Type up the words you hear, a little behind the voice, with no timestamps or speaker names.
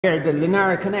Here, the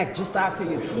Linaro Connect, just after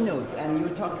your keynote, and you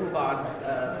were talking about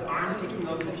ARM taking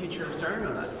over the future of CERN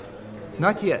or not?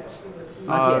 Not yet.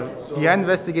 Not yet. We are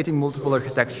investigating multiple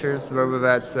architectures, whether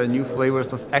that's new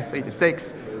flavors of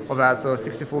x86, or that's a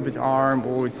 64-bit ARM,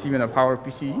 or it's even a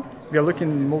PowerPC. We are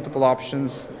looking at multiple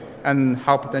options and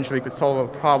how potentially we could solve our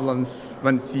problems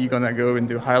when we're going to go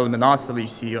into high luminosity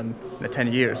LHC in the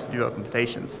 10 years to do our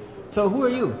computations. So who are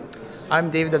you? I'm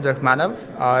David Abdurachmanov.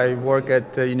 I work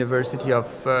at the University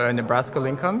of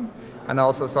Nebraska-Lincoln and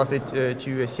also associated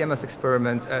to a CMS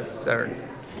experiment at CERN.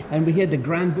 And we're here at the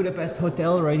Grand Budapest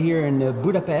Hotel right here in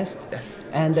Budapest. Yes.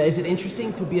 And is it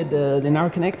interesting to be at the Linaro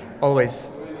Connect? Always.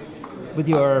 With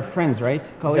your friends, right?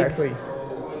 Colleagues? Exactly.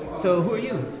 So who are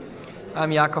you?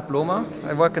 I'm Jakob Lohmer.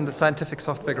 I work in the scientific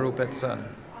software group at CERN.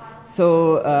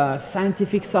 So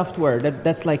scientific software,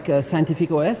 that's like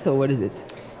scientific OS, or what is it?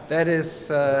 That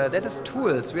is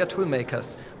tools. We are tool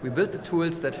makers. We build the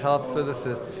tools that help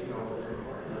physicists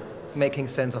making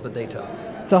sense of the data.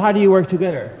 So how do you work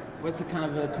together? What's the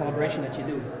kind of collaboration that you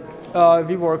do?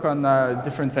 We work on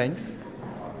different things.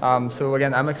 So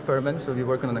again, I'm experiment, so we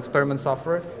work on an experiment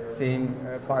software. Same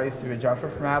applies to Joshua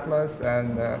from Atlas,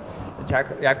 and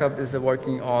Jakob is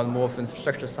working on more of the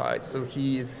infrastructure side. So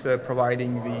he is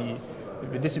providing the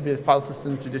distributed file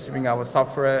system to distribute our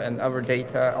software and our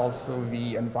data, also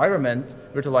the environment,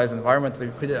 virtualized environment where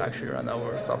we could actually run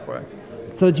our software.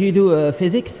 So do you do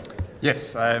physics?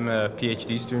 Yes, I'm a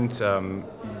PhD student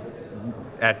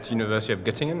at University of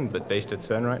Göttingen, but based at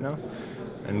CERN right now.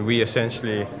 And we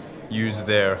essentially use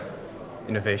their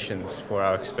innovations for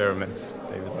our experiments.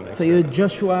 So you're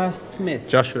Joshua Smith?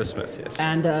 Joshua Smith, yes.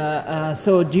 And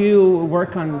so do you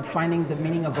work on finding the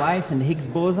meaning of life and the Higgs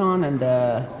boson and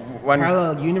the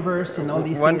parallel universe and all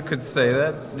these things? One could say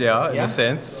that, yeah, in a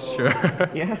sense, sure.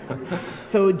 Yeah.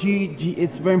 So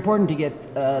it's very important to get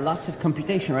lots of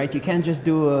computation, right? You can't just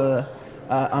do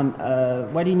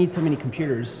why do you need so many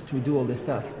computers to do all this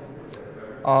stuff?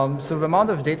 So the amount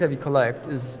of data we collect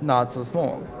is not so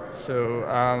small. So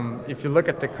if you look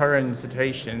at the current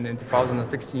situation in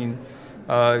 2016,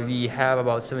 we have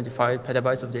about 75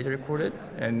 petabytes of data recorded,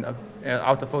 and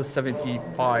out of those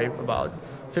 75, about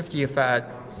 50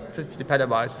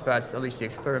 petabytes of that's LHC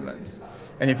experiments.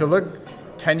 And if you look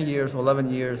 10 years or 11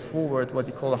 years forward, what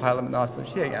you call a high luminosity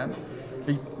LHC again,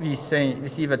 we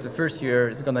see that the first year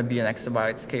is going to be an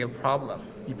exabyte scale problem.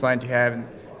 We plan to have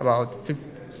about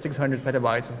 600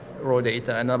 petabytes of raw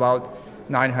data and about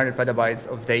 900 petabytes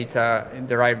of data,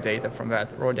 derived data from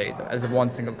that raw data as one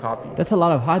single copy. That's a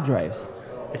lot of hard drives.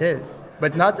 It is,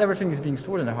 but not everything is being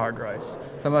stored in the hard drives.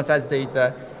 Some of that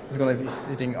data is going to be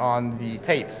sitting on the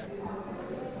tapes.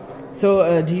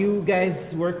 So do you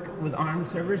guys work with ARM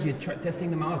servers? You're testing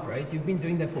them out, right? You've been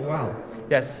doing that for a while.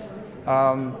 Yes.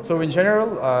 So in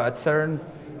general, at CERN,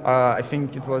 I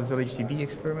think it was the LHCb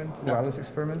experiment, the wireless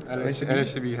experiment.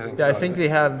 LHCb, I think. Yeah, I think we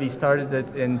started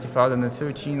it in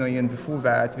 2013, and before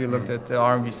that we looked at the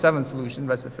ARMv8 solution.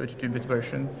 That's the 32-bit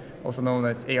version, also known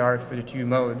as ARMv8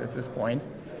 mode at this point.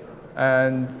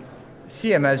 And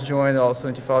CMS joined also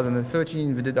in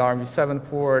 2013. We did ARMv7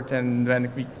 port, and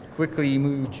then we quickly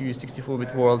moved to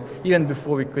 64-bit world, even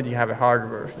before we could have a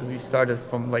hardware. So we started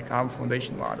from like ARM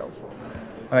foundation models.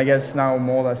 And I guess now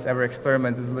more or less every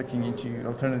experiment is looking into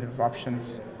alternative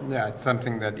options. Yeah, it's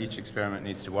something that each experiment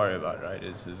needs to worry about, right?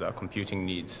 Is our computing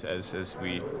needs as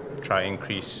we try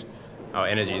increase our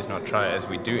energies, not try as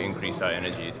we do increase our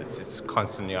energies. It's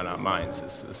constantly on our minds.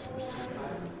 This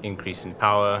increase in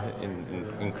power,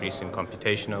 increase in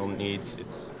computational needs.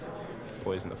 It's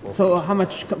always in the forefront. So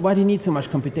why do you need so much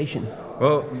computation?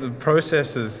 Well, the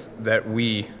processes that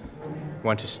we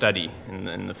want to study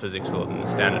in the physics world, in the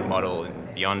standard model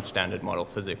and beyond standard model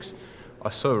physics,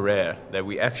 are so rare that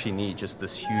we actually need just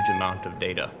this huge amount of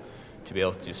data to be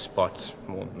able to spot,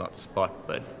 well, not spot,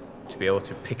 but to be able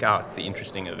to pick out the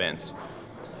interesting events.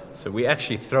 So we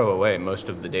actually throw away most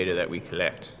of the data that we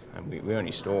collect, and we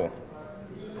only store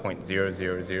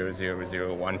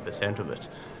 0.0000001% of it.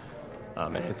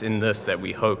 And it's in this that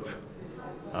we hope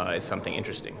is something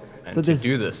interesting. And so to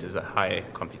do this is a high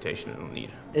computational need.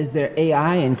 Is there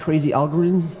AI and crazy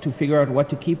algorithms to figure out what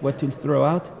to keep, what to throw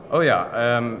out? Oh yeah,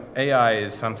 AI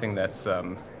is something that's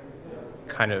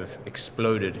kind of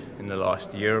exploded in the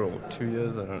last year or 2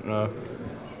 years, I don't know.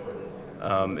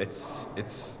 It's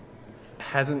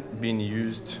hasn't been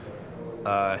used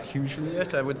hugely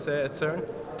yet, I would say, at CERN,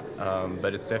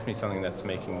 but it's definitely something that's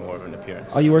making more of an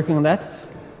appearance. Are you working on that?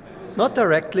 Not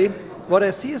directly. What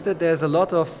I see is that there's a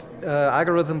lot of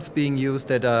algorithms being used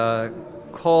that are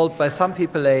called by some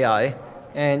people AI,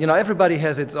 and everybody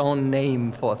has its own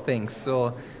name for things.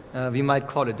 So We might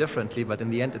call it differently, but in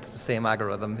the end, it's the same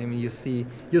algorithm. I mean, you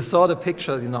saw the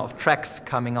pictures, of tracks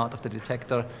coming out of the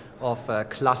detector, of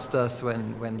clusters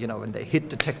when they hit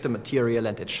detector material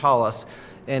and it showers,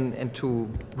 and to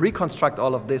reconstruct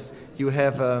all of this, you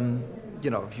have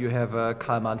you have a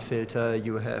Kalman filter,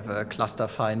 you have a cluster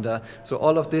finder. So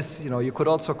all of this, you could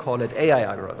also call it AI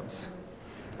algorithms.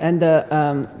 And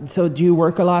so do you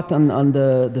work a lot on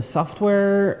the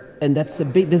software? And there's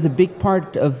a big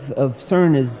part of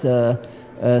CERN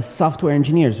is software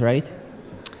engineers, right?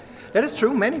 That is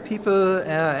true. Many people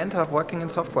end up working in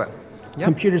software. Yeah.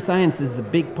 Computer science is a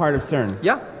big part of CERN.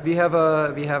 Yeah, we have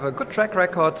a good track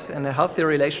record and a healthy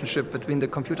relationship between the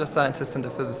computer scientists and the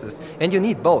physicists. And you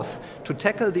need both. To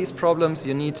tackle these problems,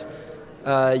 you need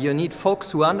folks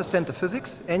who understand the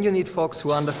physics, and you need folks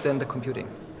who understand the computing.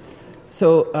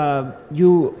 So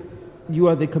you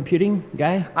are the computing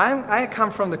guy? I come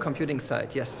from the computing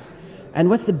side, yes. And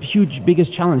what's the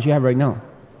biggest challenge you have right now?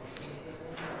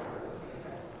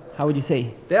 How would you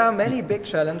say? There are many big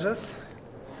challenges.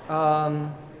 Well,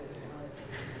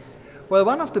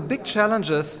 one of the big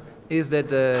challenges is that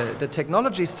the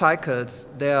technology cycles,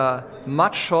 they are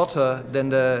much shorter than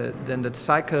the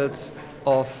cycles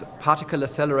of particle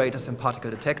accelerators and particle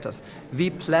detectors. We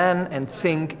plan and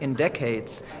think in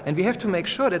decades, and we have to make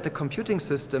sure that the computing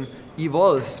system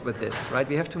evolves with this, right?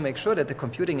 We have to make sure that the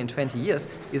computing in 20 years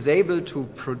is able to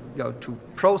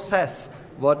process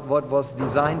what was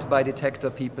designed by detector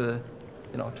people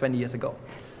 20 years ago.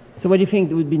 So what do you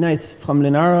think would be nice from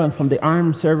Linaro and from the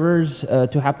ARM servers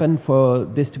to happen for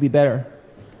this to be better?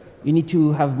 You need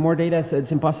to have more data, so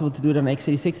it's impossible to do it on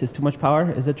x86. It's too much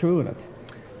power. Is that true or not?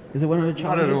 Is it one of the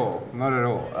challenges? Not at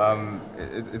all.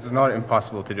 It's not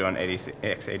impossible to do on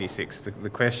x86. The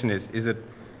question is it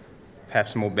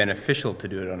perhaps more beneficial to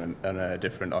do it on a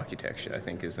different architecture, I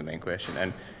think is the main question.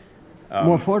 And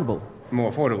more affordable. More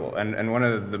affordable. And one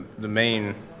of the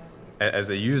main, as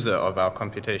a user of our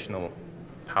computational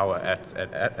power at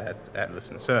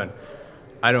Atlas and CERN,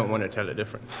 I don't want to tell a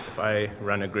difference. If I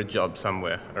run a grid job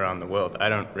somewhere around the world, I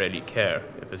don't really care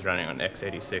if it's running on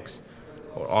x86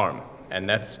 or ARM. And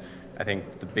that's, I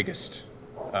think, the biggest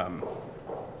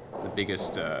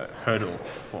hurdle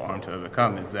for ARM to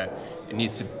overcome, is that it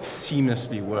needs to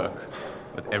seamlessly work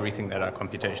with everything that our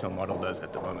computational model does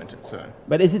at the moment at CERN.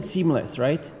 But is it seamless,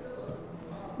 right?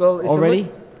 Well, already?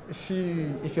 If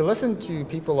you listen to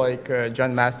people like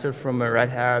John Master from Red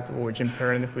Hat, or Jim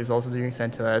Perrin, who is also doing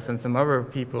CentOS, and some other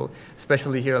people,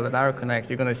 especially here at Linaro Connect,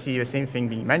 you're going to see the same thing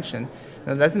being mentioned.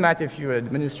 And it doesn't matter if you're an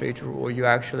administrator or you're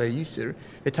actually a user.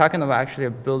 We're talking about actually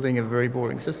building a very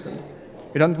boring systems.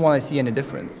 You don't want to see any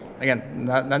difference. Again,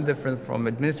 not difference from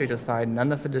administrator side,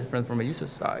 none of it different from a user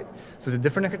side. So it's a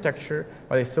different architecture,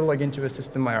 but I still log into a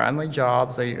system. I run my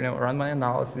jobs, I run my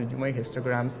analysis, I do my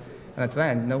histograms. And at the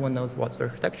end, no one knows what's the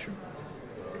architecture.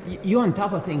 You're on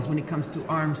top of things when it comes to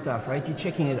ARM stuff, right? You're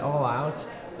checking it all out,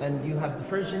 and you have the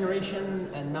first generation,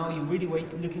 and now you're really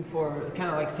looking for kind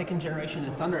of like second generation.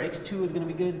 The Thunder X2 is going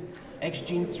to be good,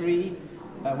 XGene 3,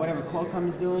 whatever Qualcomm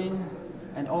is doing,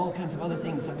 and all kinds of other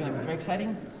things are going to be very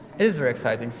exciting. It is very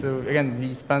exciting. So again,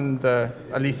 we spend,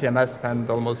 at least CMS spent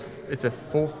almost, it's a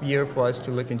 4th year for us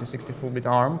to look into 64-bit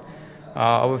ARM.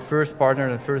 Our first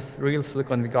partner, the first real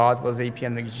silicon we got was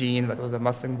APN XGene, that was a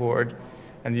Mustang board.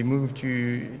 And we moved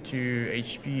to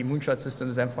HP Moonshot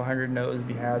systems, M400 nodes.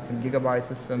 We had some Gigabyte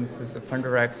systems with the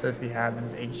Thunder X's. We had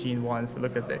this XGene 1s. We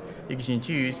looked at the XGene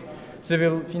 2s. So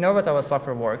we know that our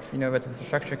software works. We know that the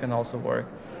infrastructure can also work.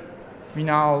 We're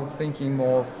now thinking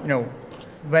more of,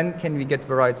 when can we get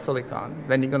the right silicon?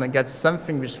 When you're going to get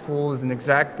something which falls in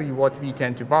exactly what we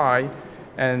tend to buy.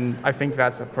 And I think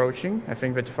that's approaching. I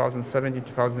think that 2017,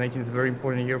 2018 is a very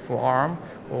important year for ARM.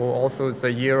 Or also it's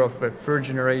a year of a 3rd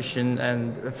generation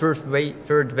and a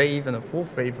 3rd wave and a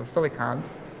 4th wave of silicons.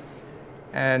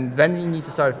 And then we need to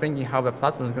start thinking how the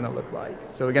platform is going to look like.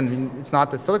 So again, it's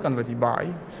not the silicon that we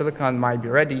buy. Silicon might be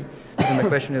ready. But then the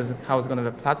question is how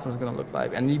the platform is going to look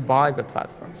like. And we buy the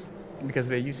platforms because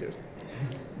we're users.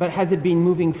 But has it been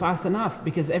moving fast enough?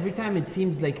 Because every time it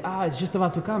seems like, it's just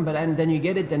about to come, and then you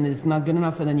get it, and it's not good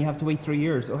enough, and then you have to wait 3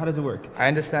 years. So how does it work? I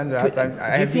understand that.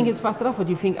 Do you think it's fast enough, or do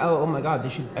you think, oh my God, they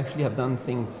should actually have done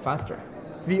things faster?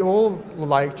 We all would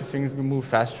like to things to move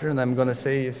faster, and I'm going to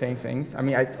say the same things. I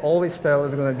mean, I always tell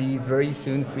it's going to be very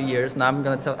soon, 3 years. Now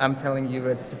I'm telling you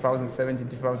that 2017,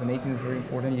 2018 is a very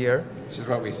important year. Which is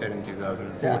what we said in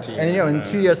 2014. Yeah. And in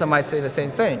 2 years I might say the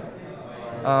same thing.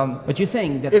 But you're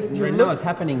saying that right now it's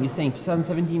happening. You're saying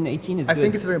 2017, 18 is good. I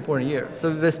think it's a very important year.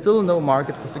 So there's still no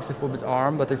market for 64-bit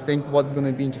ARM, but I think what's going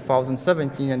to be in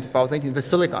 2017 and 2018, the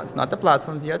silicons, not the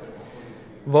platforms yet,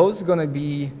 those are going to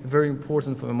be very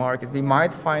important for the market. We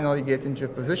might finally get into a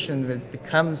position that it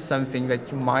becomes something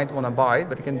that you might want to buy,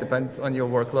 but it can depend on your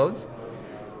workloads.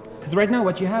 Because right now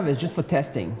what you have is just for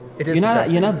testing. It is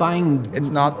You're not buying it's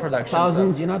not production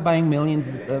thousands, stuff. you're not buying millions.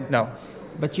 No.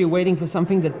 But you're waiting for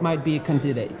something that might be a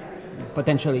candidate,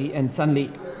 potentially, and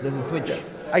suddenly there's a switch.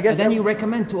 Yes. I guess and then you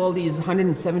recommend to all these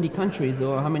 170 countries,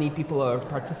 or how many people are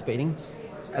participating,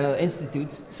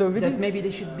 institutes, that maybe they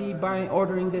should be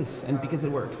ordering this, and because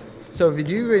it works. So we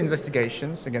do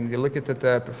investigations. Again, we look at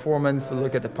the performance, we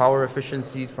look at the power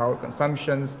efficiencies, power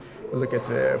consumptions, we look at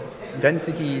the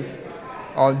densities,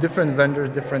 all different vendors,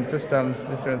 different systems,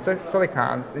 different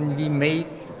silicons, and we make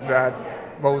that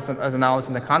both as announced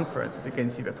in the conference. As you can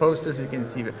see the posters, you can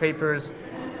see the papers,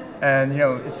 and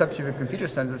it's up to the computer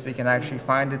scientists. We can actually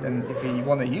find it, and if we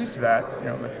want to use that,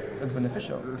 that's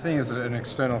beneficial. The thing is that an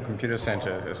external computer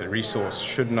center as a resource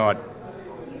should not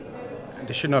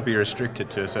be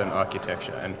restricted to a certain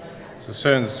architecture. And so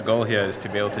CERN's goal here is to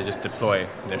be able to just deploy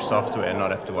their software and not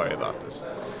have to worry about this.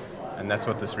 And that's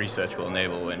what this research will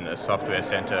enable. When a software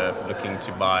center looking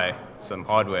to buy some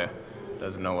hardware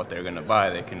doesn't know what they're going to buy,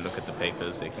 they can look at the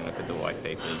papers, they can look at the white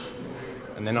papers,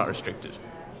 and they're not restricted.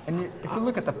 And if you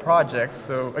look at the projects,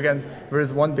 so again, there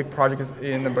is one big project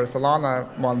in Barcelona,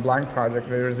 Mont Blanc project,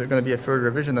 where there's going to be a third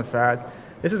revision of that.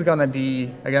 This is going to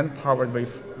be, again, powered by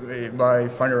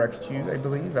ThunderX2, I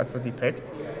believe, that's what he picked.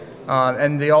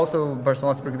 And they also,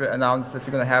 Barcelona Supercomputer announced that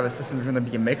you're going to have a system that's going to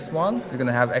be a mixed one. So you're going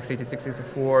to have x86,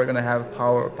 64, you're going to have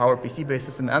power PC-based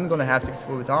system, and going to have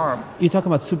 64-bit ARM. You're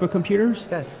talking about supercomputers?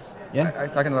 Yes. Yeah.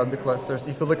 I'm talking about big clusters.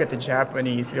 If you look at the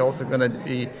Japanese, they're also going to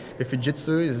be, the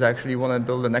Fujitsu is actually want to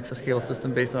build an exascale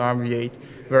system based on ARMv8,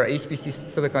 where HPC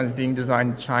silicon is being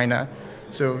designed in China.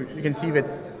 So you can see that,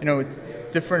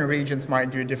 different regions might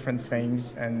do different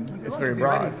things, and it's very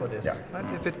broad. Ready for this. Yeah.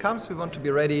 Right? If it comes, we want to be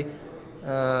ready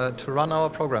to run our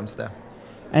programs there.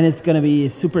 And it's going to be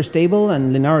super stable,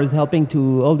 and Linaro is helping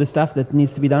to all the stuff that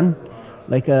needs to be done,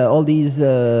 like all these.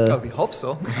 We hope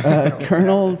so.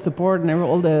 Kernel support and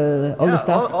all the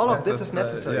stuff. All of this is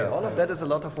necessary. All of that is a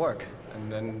lot of work.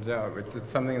 And it's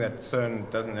something that CERN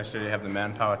doesn't necessarily have the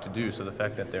manpower to do. So the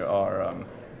fact that there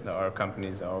are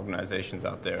companies, there are organizations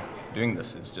out there doing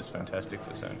this is just fantastic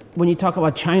for CERN. When you talk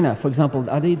about China, for example,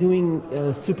 are they doing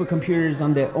supercomputers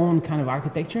on their own kind of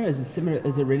architecture? Is it similar?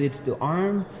 Is it related to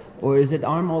ARM? Or is it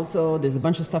ARM also? There's a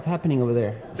bunch of stuff happening over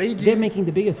there. They're making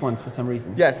the biggest ones for some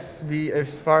reason. Yes,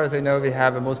 as far as I know, we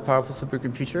have the most powerful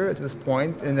supercomputer at this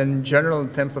point. And in general, in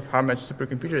terms of how much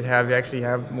supercomputers have, we actually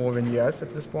have more than US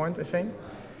at this point, I think.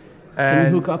 Can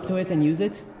you hook up to it and use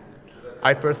it?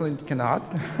 I personally cannot.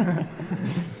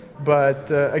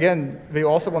 But again, we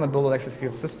also want to build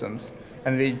exascale systems.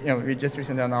 And we just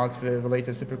recently announced the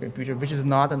latest supercomputer, which is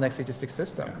not an x86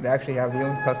 system. They actually have their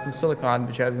own custom silicon,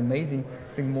 which has amazing,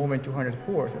 I think, more than 200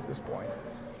 cores at this point.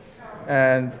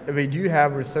 And we do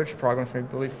have research programs, if I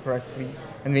believe correctly,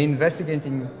 and we're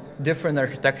investigating different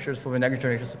architectures for the next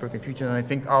generation supercomputer. And I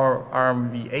think our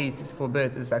ARMv8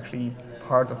 64-bit is actually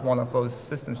part of one of those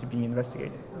systems being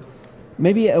investigated.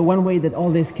 Maybe one way that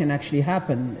all this can actually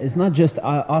happen is not just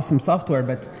awesome software,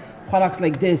 but products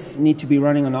like this need to be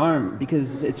running on ARM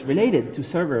because it's related to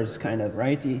servers, kind of,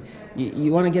 right?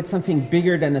 You want to get something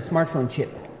bigger than a smartphone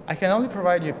chip. I can only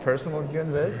provide you a personal view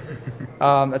on this.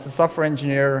 As a software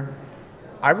engineer,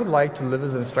 I would like to live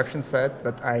as an instruction set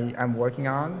that I'm working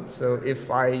on. So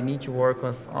if I need to work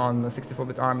on a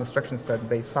 64-bit ARM instruction set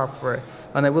based software,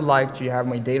 and I would like to have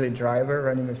my daily driver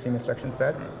running the same instruction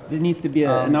set. There needs to be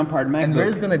a non-part MacBook. And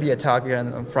there's going to be a talk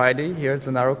again on Friday here at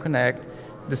Linaro Connect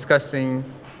discussing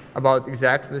about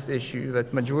exactly this issue,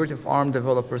 that majority of ARM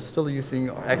developers still using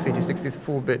x86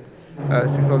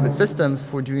 64-bit systems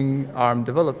for doing ARM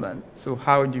development. So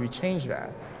how do we change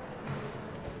that?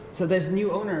 So there's a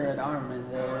new owner at ARM, and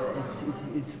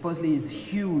it's supposedly is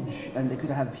huge, and they could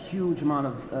have huge amount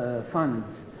of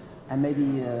funds, and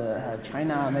maybe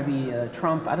China, maybe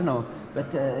Trump, I don't know.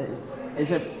 But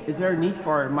is there a need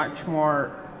for much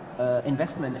more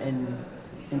investment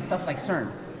in stuff like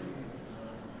CERN?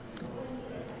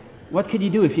 What could you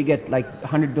do if you get like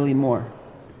 100 billion more?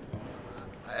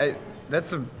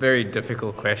 That's a very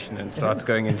difficult question and starts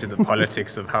going into the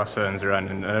politics of how CERN's run,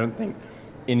 and I don't think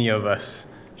any of us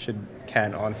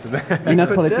can answer that. You're not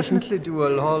could politicians? definitely do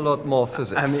a whole lot more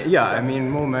physics. I mean,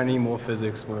 more money, more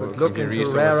physics, more look into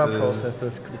resources. rarer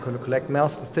processes, you could collect more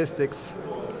statistics.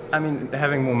 I mean,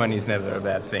 having more money is never a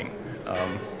bad thing.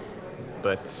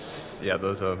 But yeah,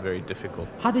 those are very difficult.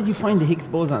 How did you find the Higgs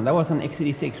boson? That was on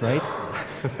x86, right?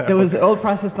 That was all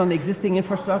processed on the existing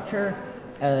infrastructure.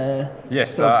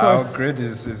 Yes, so of our course, grid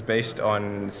is based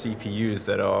on CPUs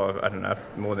that are, I don't know,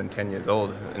 more than 10 years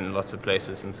old in lots of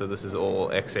places, and so this is all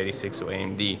x86 or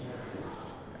AMD.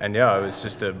 And yeah, it was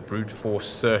just a brute force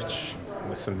search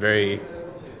with some very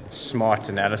smart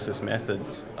analysis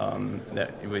methods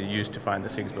that were used to find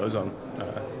the Higgs boson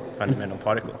fundamental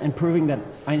particle. and proving that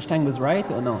Einstein was right,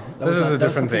 or no? This is a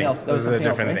different thing. Else. This is a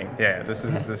different thing. Yeah, this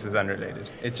is unrelated.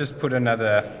 It just put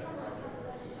another.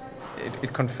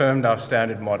 It confirmed our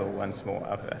standard model once more.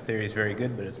 Our theory is very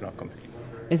good, but it's not complete.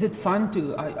 Is it fun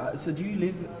to? So do you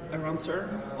live around CERN,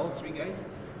 all three guys?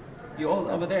 You're all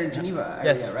over there in Geneva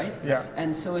area, Yes. right? Yeah.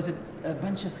 And so is it a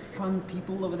bunch of fun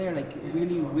people over there, like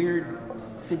really weird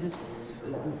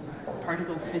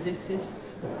particle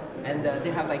physicists, and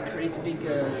they have like crazy big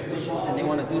visions, and they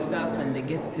want to do stuff, and they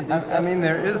get to do stuff? I mean,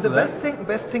 there is The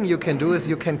best thing you can do is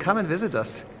you can come and visit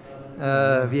us.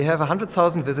 We have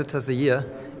 100,000 visitors a year,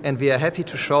 and we are happy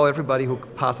to show everybody who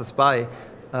passes by,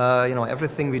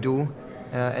 everything we do,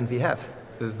 and we have.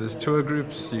 There's tour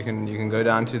groups. You can go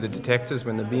down to the detectors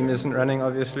when the beam isn't running,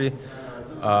 obviously.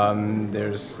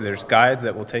 There's guides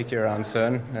that will take you around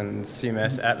CERN and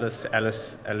CMS, Atlas,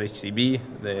 Alice, LHCb.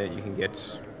 There you can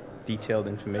get detailed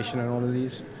information on all of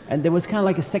these. And there was kind of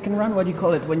like a second run, what do you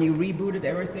call it, when you rebooted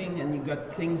everything and you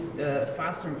got things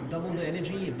faster, double the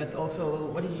energy, but also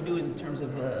what did you do in terms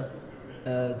of the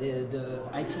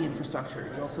IT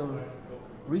infrastructure? You also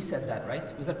reset that,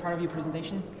 right? Was that part of your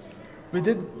presentation? We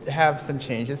did have some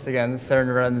changes. Again,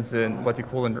 CERN runs in what we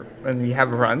call when we have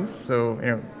runs. So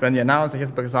when we announced the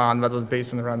Higgs boson, that was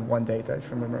based on run 1 data, if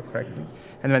I remember correctly.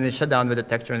 And when they shut down the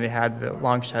detector, and they had the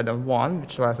long shutdown 1,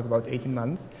 which lasted about 18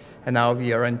 months. And now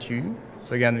we are run 2.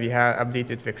 So again, we have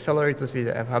updated the accelerators, we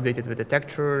have updated the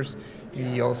detectors.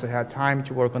 We also had time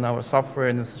to work on our software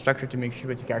and infrastructure to make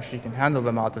sure that you actually can handle the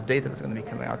amount of data that's going to be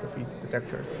coming out of these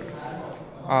detectors.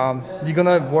 We're going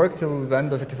to work till the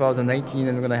end of 2018,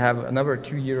 and we're going to have another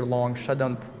 2-year-long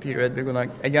shutdown period. We're going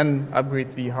to, again,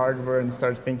 upgrade the hardware and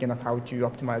start thinking of how to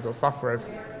optimize our software.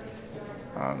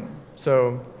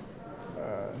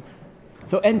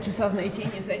 So end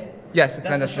 2018, you say? Yes, it's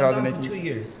That's end a of shutdown 2018. for 2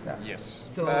 years. Yeah. Yes.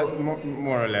 So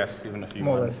more or less, even a few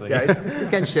More or months. less. Yeah, it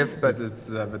can shift, but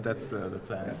but that's the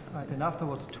plan. Right, and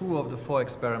afterwards, 2 of the 4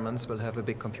 experiments will have a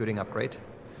big computing upgrade,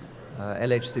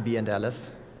 LHCb and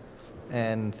Alice.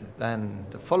 And then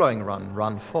the following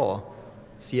run 4,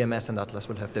 CMS and Atlas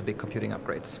will have their big computing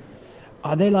upgrades.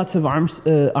 are there lots of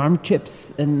ARM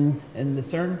chips in the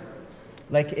CERN?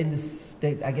 Like in the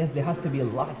state, I guess there has to be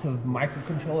lots of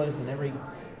microcontrollers in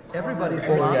Everybody's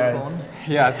Oh, smartphone.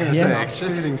 Yeah, I was going to Yeah. say,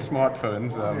 excluding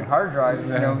smartphones. hard drives,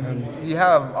 you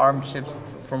have ARM chips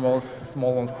for most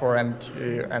small ones, Core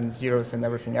M0s and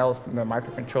everything else, the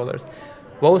microcontrollers.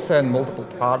 We also have multiple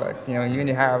products. Even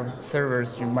you have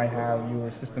servers, you might have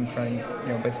your systems running,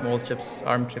 by small chips,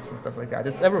 ARM chips and stuff like that.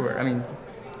 It's everywhere. I mean,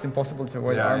 it's impossible to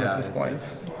avoid ARM at this point.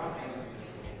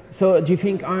 So do you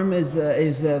think ARM is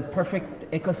a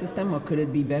perfect ecosystem, or could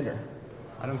it be better?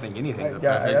 I don't think anything's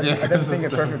Yeah, perfect. I don't think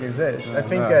it perfectly is. I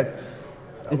think that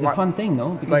It's a fun thing, no?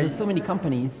 Because my- there's so many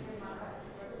companies,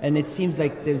 and it seems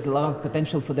like there's a lot of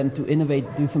potential for them to innovate,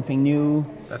 do something new.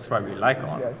 That's why we like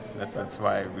ARM. Yes. That's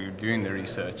why we're doing the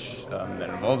research that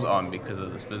involves ARM, because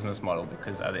of this business model,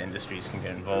 because other industries can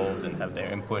get involved and have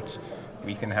their input.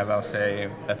 We can have our say.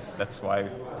 That's why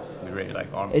we really like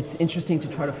ARM. It's interesting to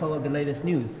try to follow the latest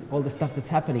news, all the stuff that's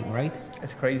happening, right?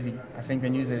 it's crazy. I think the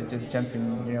news is just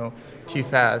jumping, too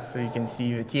fast. So you can see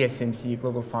the TSMC,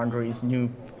 Global Foundries, new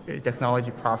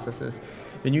technology processes,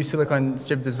 the new silicon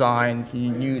chip designs, the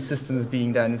new systems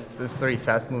being done. It's very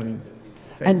fast moving.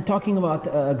 And talking about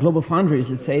global foundries,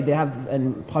 let's say they have,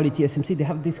 and Poly TSMC, they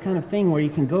have this kind of thing where you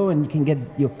can go and you can get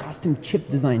your custom chip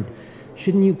designed.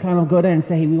 Shouldn't you kind of go there and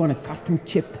say, hey, we want a custom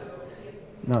chip?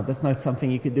 No, that's not something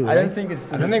you could do. I right? don't think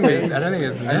it's. I don't think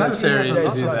it's necessary We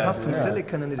have to do lots of that. custom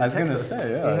silicon in the I was detectors. gonna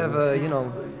say, yeah. We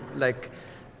have like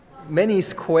many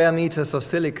square meters of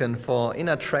silicon for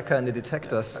inner tracker in the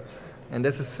detectors, and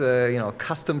this is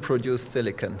custom produced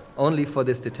silicon only for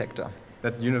this detector.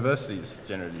 That universities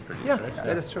generally produce, Yeah, right?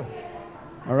 that is true.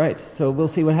 All right, so we'll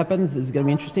see what happens. It's going to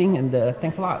be interesting, and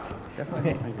thanks a lot.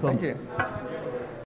 Definitely. Okay, cool. Thank you.